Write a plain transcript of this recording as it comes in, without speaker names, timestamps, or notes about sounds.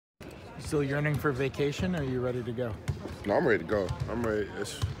Still yearning for vacation, or are you ready to go? No, I'm ready to go. I'm ready.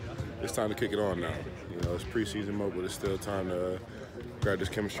 It's time to kick it on now. You know, it's preseason mode, but it's still time to grab this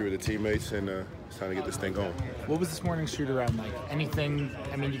chemistry with the teammates, and it's time to get this thing going. What was this morning's shoot around like? Anything?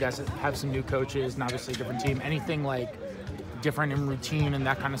 I mean, you guys have some new coaches and obviously a different team. Anything like different in routine and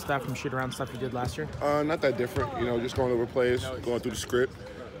that kind of stuff from shoot around stuff you did last year? Not that different. You know, just going over plays, going through the script,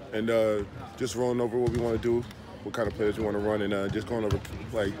 and just rolling over what we want to do, what kind of players we want to run, and just going over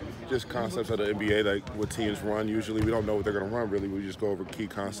like just concepts of the NBA, like what teams run. Usually, we don't know what they're going to run. Really, we just go over key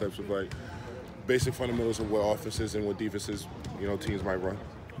concepts of like basic fundamentals of what offenses and what defenses, you know, teams might run.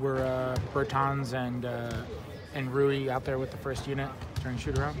 Were Bertans and Rui out there with the first unit during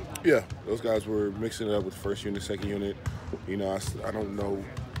shoot around? Yeah, those guys were mixing it up with first unit, second unit. You know, I don't know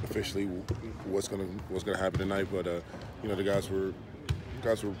officially what's gonna happen tonight, but you know, the guys were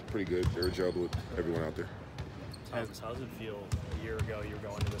pretty good. They were gelled with everyone out there. How does it feel? A year ago, you were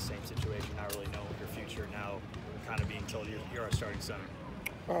going into the same situation, not really knowing your future. Now, kind of being told you're our starting center.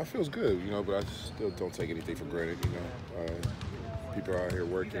 It feels good, you know, but I still don't take anything for granted. You know, people are out here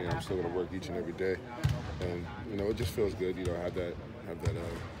working. I'm still gonna work each and every day, and you know, it just feels good. You know, have the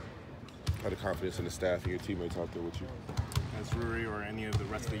confidence in the staff and your teammates out there with you. Has Rui or any of the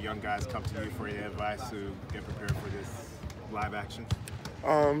rest of the young guys come to you for your advice to get prepared for this live action?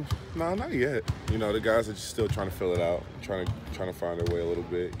 No, not yet. You know, the guys are just still trying to fill it out, trying to find their way a little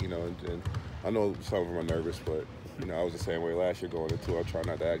bit. You know, and I know some of them are nervous, but you know, I was the same way last year going into it. I'm trying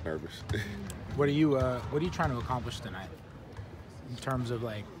not to act nervous. What are you trying to accomplish tonight in terms of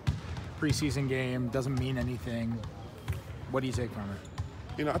like preseason game? Doesn't mean anything. What do you take from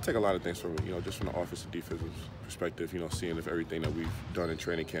it? You know, I take a lot of things from it, you know, just from the offensive defensive perspective, you know, seeing if everything that we've done in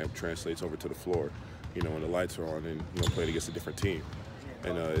training camp translates over to the floor, you know, when the lights are on and, you know, playing against a different team.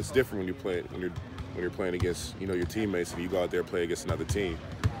 And it's different when you play when you're playing against, you know, your teammates and you go out there and play against another team.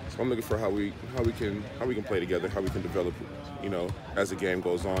 So I'm looking for how we can play together, how we can develop, you know, as the game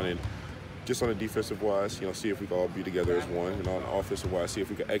goes on, and just on the defensive wise, you know, see if we can all be together as one, and on the offensive wise, see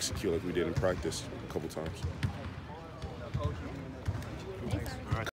if we can execute like we did in practice a couple times.